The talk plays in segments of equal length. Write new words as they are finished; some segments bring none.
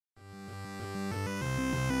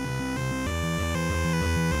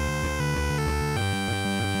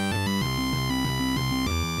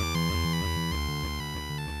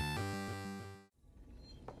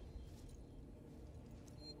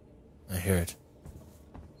hear it.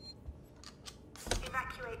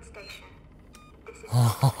 Evacuate station. This is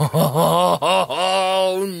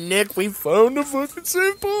Oh, Nick, we found the fucking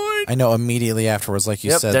save point. I know immediately afterwards, like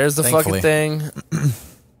you said. There's the thankfully. fucking thing.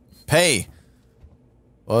 Pay.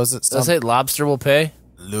 What was it? Does it say lobster will pay?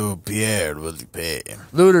 Le Pierre will pay.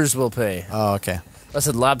 Looters will pay. Oh, okay. I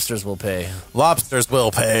said lobsters will pay. Lobsters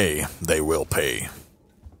will pay. They will pay.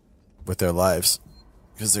 With their lives.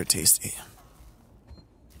 Because they're tasty.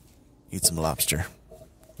 Eat some lobster.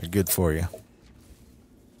 They're good for you.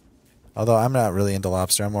 Although I'm not really into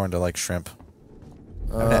lobster. I'm more into like shrimp.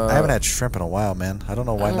 I haven't had shrimp in a while, man. I don't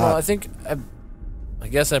know why not. I think... I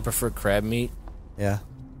guess I prefer crab meat. Yeah.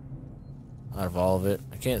 Out of all of it.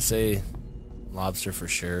 I can't say lobster for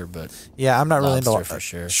sure, but... Yeah, I'm not really into for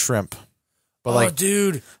sure. shrimp. But like,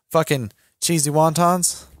 dude. fucking cheesy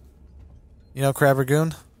wontons. You know, crab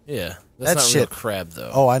ragoon? Yeah. That's not shit. real crab,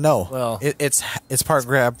 though. Oh, I know. Well... It's part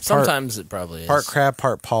crab. Sometimes it probably is. Part crab,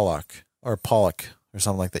 part pollock. Or pollock. Or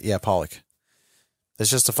something like that. Yeah, pollock.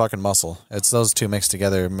 It's just a fucking mussel. It's those two mixed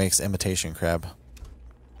together makes imitation crab.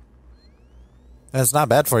 And it's not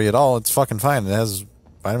bad for you at all. It's fucking fine. It has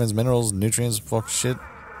vitamins, minerals, nutrients, fuck shit.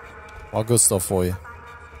 All good stuff for you.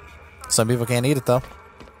 Some people can't eat it, though.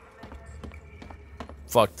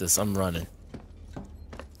 Fuck this. I'm running.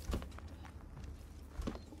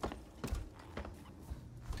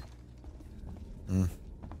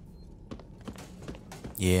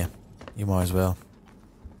 Yeah. You might as well.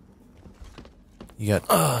 You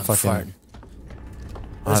got fucking...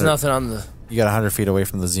 There's nothing on the... You got 100 feet away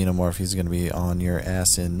from the xenomorph. He's going to be on your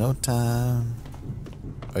ass in no time.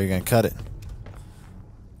 Oh, you're going to cut it.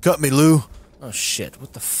 Cut me, Lou. Oh, shit.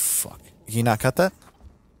 What the fuck? Can you not cut that?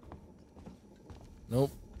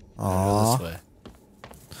 Nope. Aww. Go this way.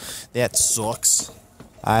 That sucks.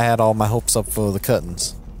 I had all my hopes up for the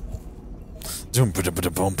cuttings.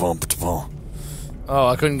 Oh,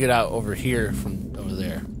 I couldn't get out over here from over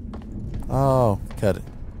there. Oh, cut it.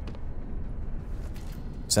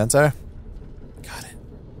 Sensor? Got it.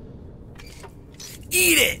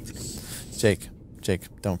 Eat it! Jake,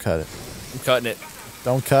 don't cut it. I'm cutting it.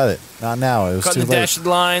 Don't cut it. Not now. It was Cutting too the late. dashed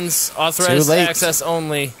lines. Authorized Too late. access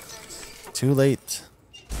only. Too late.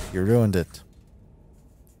 You ruined it.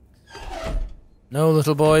 No,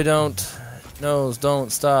 little boy, don't. No,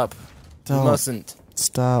 don't stop. Don't. You mustn't.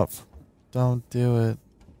 Stop. Don't do it.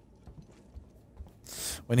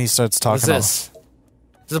 When he starts talking... What's this?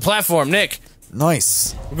 There's a platform, Nick.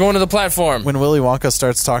 Nice. We're going to the platform. When Willy Wonka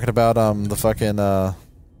starts talking about the fucking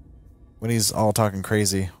when he's all talking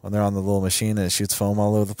crazy when they're on the little machine and it shoots foam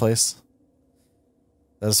all over the place.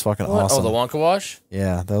 That is fucking awesome. Oh, the Wonka wash?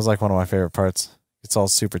 Yeah, that was like one of my favorite parts. It's all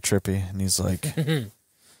super trippy and he's like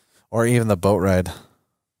or even the boat ride.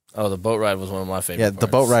 Oh, the boat ride was one of my favorite parts. The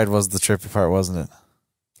boat ride was the trippy part, wasn't it?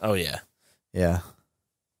 Oh yeah. Yeah.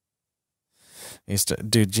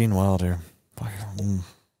 Dude, Gene Wilder.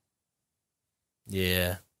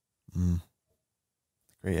 Yeah.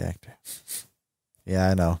 Great actor. Yeah,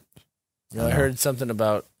 I know. You know, I heard something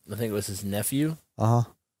about, I think it was his nephew. Uh-huh.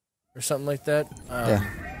 Or something like that. Yeah.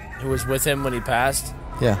 Who was with him when he passed.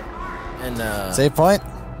 Yeah. And Save point?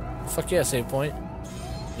 Fuck yeah, save point.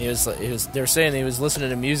 They were saying he was listening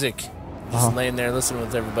to music. Just laying there listening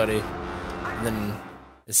with everybody. And then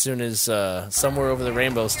as soon as Somewhere Over the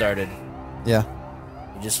Rainbow started. Yeah.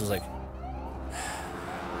 He just was like he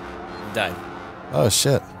died. Oh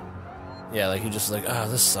shit. Yeah, like he just was like,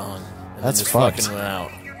 this song. And That's then just fucked. fucking went out.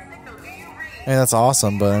 I mean, that's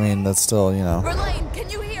awesome, but I mean, that's still, you know. Verlaine, can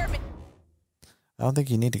you hear me? I don't think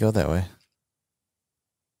you need to go that way.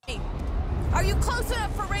 Are you close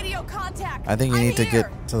enough for radio contact? I think you need to get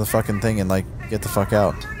to the fucking thing and, like, get the fuck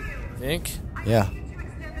out. Think? Yeah.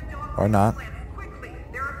 Or not.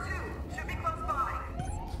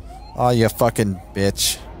 Oh, you fucking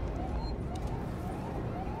bitch.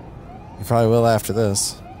 You probably will after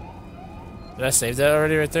this. Did I save that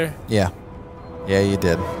already right there? Yeah. Yeah, you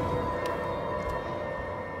did.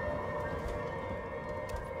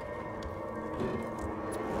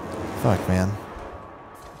 Fuck, man.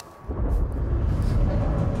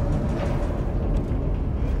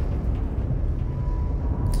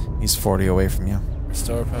 He's 40 away from you.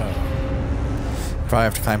 Restore power. Probably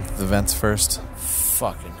have to climb through the vents first.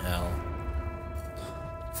 Fucking hell.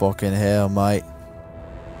 Fucking hell, mate.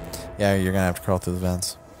 Yeah, you're gonna have to crawl through the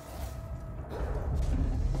vents.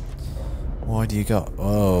 Why do you go?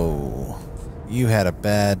 Oh. You had a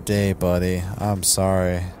bad day, buddy. I'm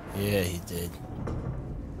sorry. Yeah, he did.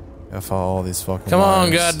 Gotta follow all these fucking Come wires.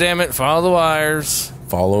 on, goddammit, follow the wires.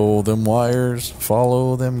 Follow them wires.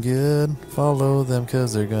 Follow them good. Follow them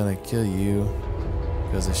because they're gonna kill you.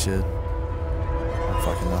 Because they should. I don't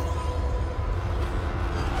fucking know.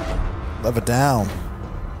 Love it down.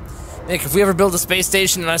 Nick, if we ever build a space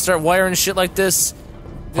station and I start wiring shit like this,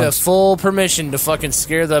 you have full permission to fucking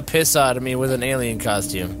scare the piss out of me with an alien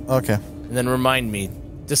costume. Okay. And then remind me,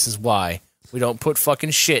 this is why we don't put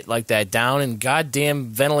fucking shit like that down in goddamn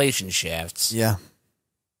ventilation shafts. Yeah.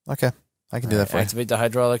 Okay. I can do that for you. Activate the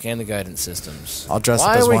hydraulic and the guidance systems. I'll dress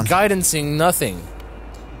why up as one. Why are we guidancing nothing?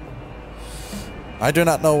 I do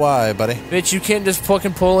not know why, buddy. Bitch, you can't just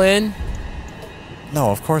fucking pull in?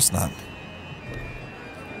 No, of course not.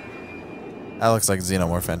 That looks like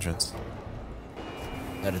xenomorph entrance.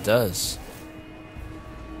 That it does.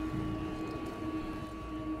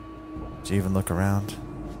 Did you even look around?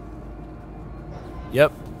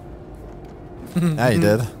 Yep. Yeah, you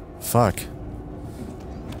did. Fuck.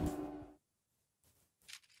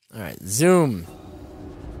 Alright, zoom.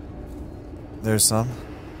 There's some.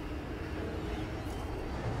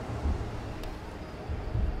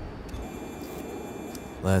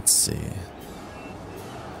 Let's see.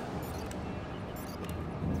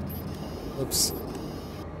 Oops.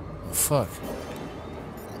 Oh, fuck.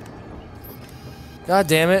 God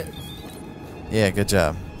damn it. Yeah, good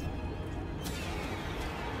job.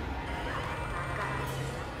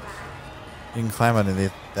 You can climb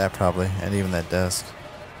underneath that probably, and even that desk.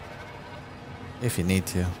 If you need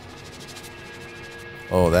to.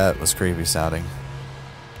 Oh, that was creepy sounding.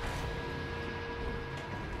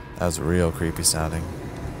 That was real creepy sounding.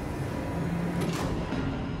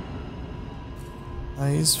 Oh,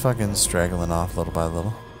 he's fucking straggling off little by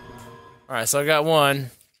little. Alright, so I got one.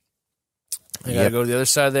 I gotta go to the other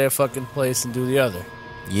side of their fucking place and do the other.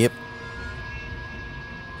 Yep.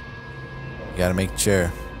 You gotta make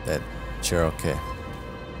sure that you're okay.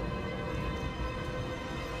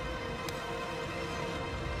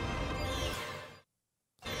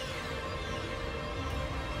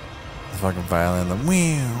 The fucking violin, the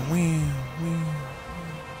wee.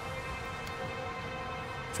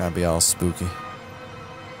 Trying to be all spooky.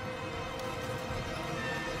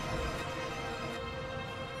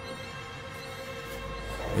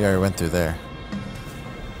 We already went through there.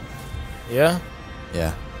 Yeah?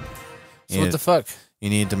 Yeah. So what the fuck? You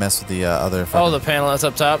need to mess with the other fucking... Oh, the panel that's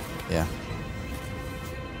up top? Yeah.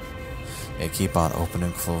 Yeah, keep on opening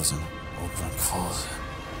and closing. Open and closing.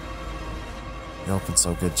 You open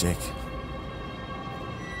so good, Jake.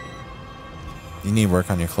 You need work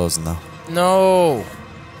on your closing, though. No!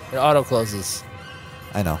 It auto closes.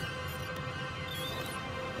 I know.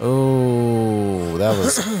 Oh, that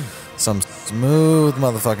was some smooth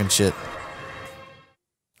motherfucking shit.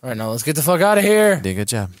 Alright, now let's get the fuck out of here! You did a good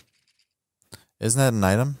job. Isn't that an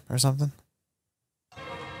item or something?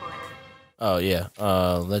 Oh, yeah.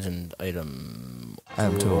 Legend item.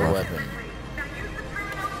 Item tool weapon.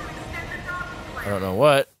 I don't know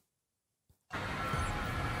what.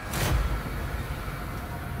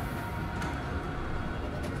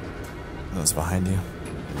 That's behind you.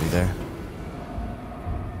 It'll be there.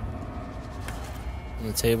 On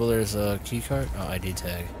the table there's a key card. Oh, ID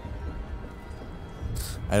tag.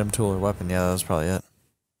 Item tool or weapon. Yeah, that was probably it.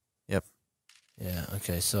 Yep. Yeah,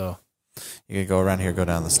 okay, so... You could go around here, go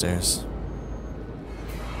down the stairs.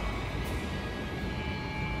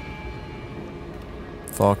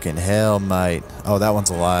 Fucking hell, mate. Oh, that one's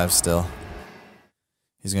alive still.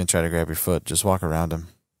 He's gonna try to grab your foot. Just walk around him.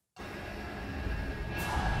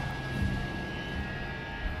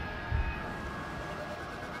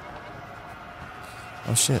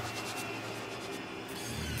 Oh, shit.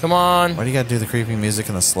 Come on! Why do you gotta do the creepy music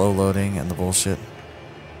and the slow loading and the bullshit?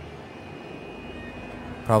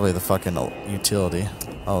 Probably the fucking utility.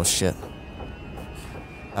 Oh, shit.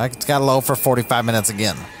 I got low for 45 minutes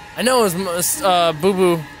again. I know it was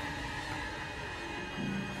Boo-Boo.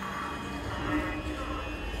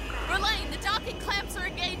 Verlaine, the docking clamps are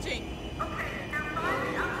engaging. I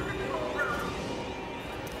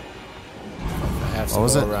have to What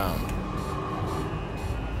was go it? around.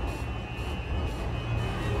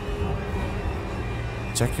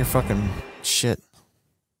 Check your fucking shit.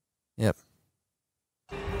 Yep.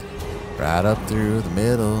 Right up through the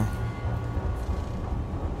middle.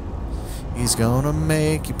 He's gonna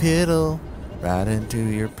make you piddle right into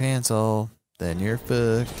your pants hole. Then you're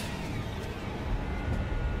fucked.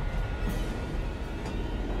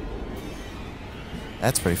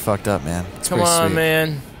 That's pretty fucked up, man. It's Come pretty on, sweet.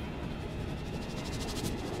 man.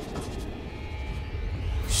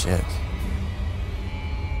 Shit.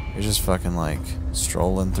 You're just fucking like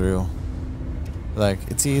strolling through. Like,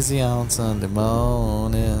 it's easy on Sunday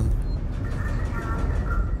morning.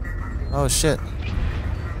 Oh shit.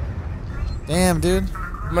 Damn, dude.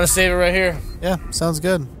 I'm gonna save it right here. Yeah, sounds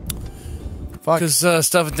good. Fuck. Because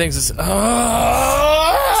stuff and things is...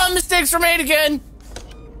 mistakes were made again!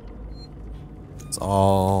 It's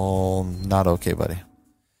all not okay, buddy.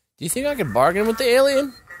 Do you think I could bargain with the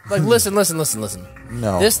alien? Like, listen.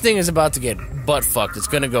 No. This thing is about to get butt fucked. It's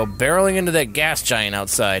gonna go barreling into that gas giant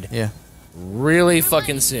outside. Yeah. Really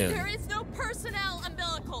fucking soon. There is no personnel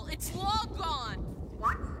umbilical. It's long gone.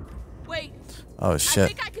 What? Wait. Oh I shit.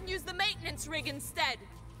 think I can use the maintenance rig instead.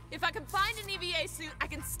 If I can find an EVA suit, I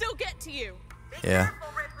can still get to you. Yeah.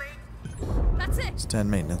 That's it. It's 10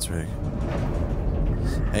 maintenance rig.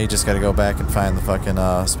 Hey, you just gotta go back and find the fucking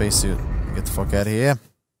spacesuit. Get the fuck out of here.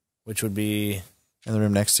 Which would be... In the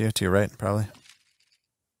room next to you, to your right, probably.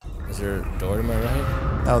 Is there a door to my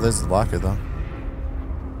right? Oh, there's the locker, though.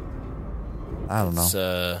 I don't know. It's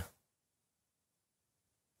a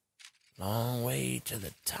long way to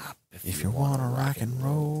the top. If you wanna rock and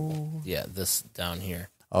roll. Yeah, this down here.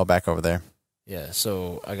 Oh, back over there. Yeah,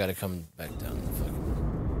 so I gotta come back down the fucking...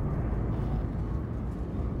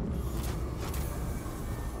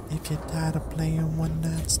 If you're tired of playing one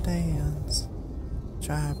night stands,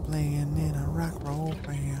 try playing in a rock roll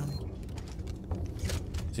band.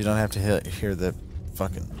 So you don't have to hear the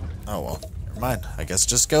fucking... Oh, well. Never mind. I guess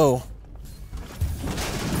just go.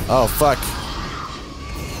 Oh, fuck.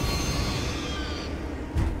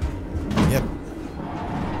 Yep.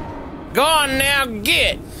 Go on now,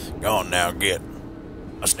 get! Go on now, get.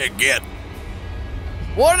 I said get.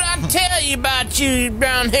 What did I tell you about you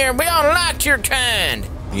brown hair? We don't like your kind.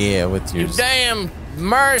 Yeah, with your... You damn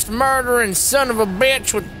murdering son of a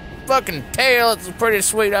bitch with fucking tail. It's pretty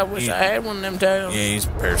sweet. I wish I had one of them tails. Yeah, he's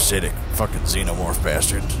parasitic. Fucking xenomorph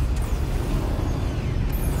bastard.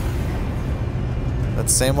 That the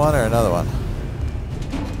same one or another one?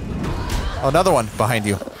 Oh, another one behind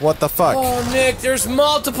you. What the fuck? Oh, Nick, there's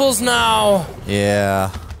multiples now. Yeah.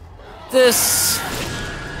 This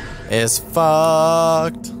is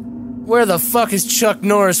fucked. Where the fuck is Chuck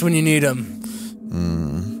Norris when you need him?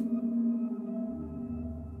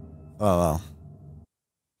 Oh, well.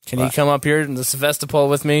 Can he come up here in the Sevastopol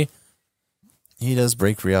with me? He does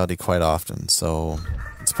break reality quite often, so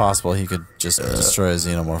it's possible he could just destroy a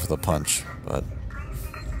xenomorph with a punch, but...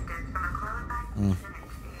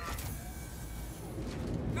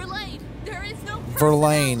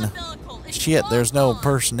 Verlaine. Shit, there's no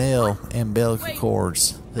personnel umbilical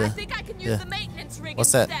cords. I think I can use the maintenance rig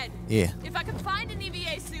What's instead. that? Yeah. If I can find an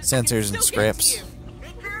EVA suit, Sensors and scraps. Be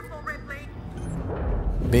careful, Ripley.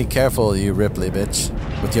 Be careful, you Ripley bitch,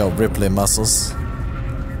 with your Ripley muscles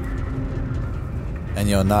and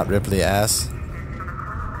your not Ripley ass.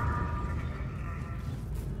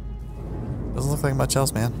 Doesn't look like much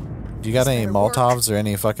else, man. Do you got any Molotovs or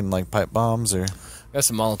any fucking like pipe bombs or? Got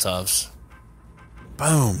some Molotovs.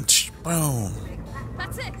 Boom, boom.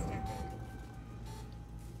 That's it.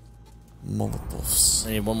 Molotovs.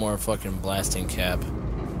 I need one more fucking blasting cap.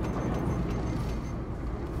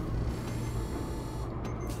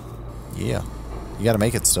 Yeah. You gotta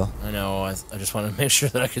make it still. I know, I just want to make sure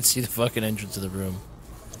that I could see the fucking entrance of the room.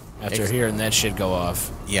 After hearing that shit go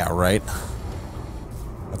off. Yeah, right?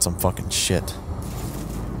 That's some fucking shit.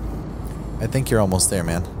 I think you're almost there,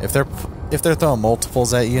 man. If they're throwing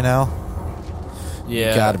multiples at you now,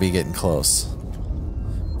 yeah, you gotta be getting close.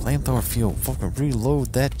 Flamethrower fuel, fucking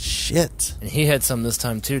reload that shit. And he had some this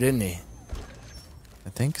time too, didn't he? I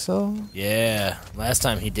think so. Yeah, last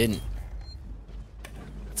time he didn't.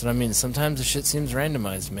 That's what I mean. Sometimes the shit seems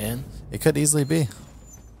randomized, man. It could easily be.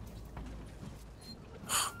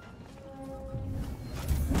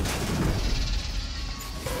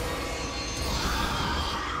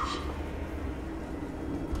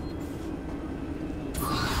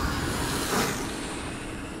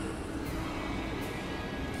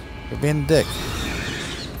 You're being a dick.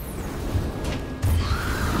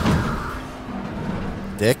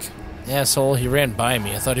 Dick? Asshole, he ran by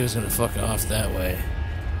me. I thought he was gonna fuck off that way.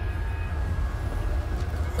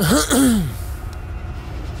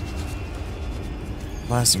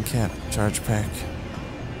 Blasting cap, charge pack.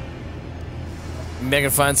 Maybe I can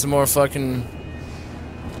find some more fucking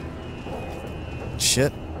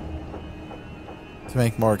shit to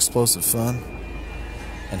make more explosive fun.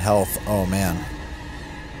 And health. Oh man.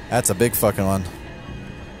 That's a big fucking one.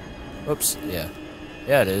 Oops, yeah.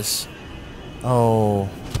 Yeah, it is. Oh.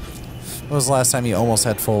 When was the last time you almost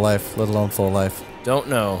had full life, let alone full life? Don't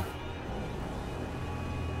know.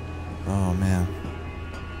 Oh, man.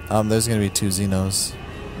 There's gonna be 2 Xenos.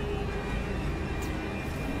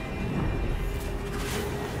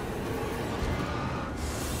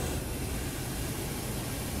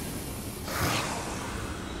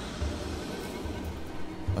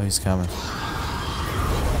 Oh, he's coming.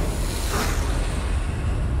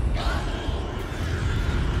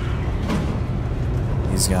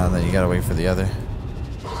 He's gone, then you gotta wait for the other.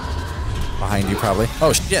 Behind you, probably.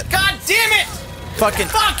 Oh, shit. God damn it! Fucking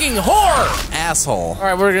Whore! asshole. All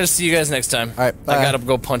right, we're gonna see you guys next time. All right, bye. I gotta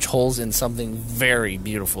go punch holes in something very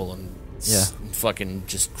beautiful and Yeah. fucking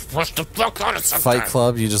just crush the fuck out of something. Fight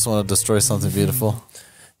Club, you just want to destroy something beautiful.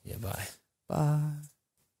 Yeah, bye. Bye.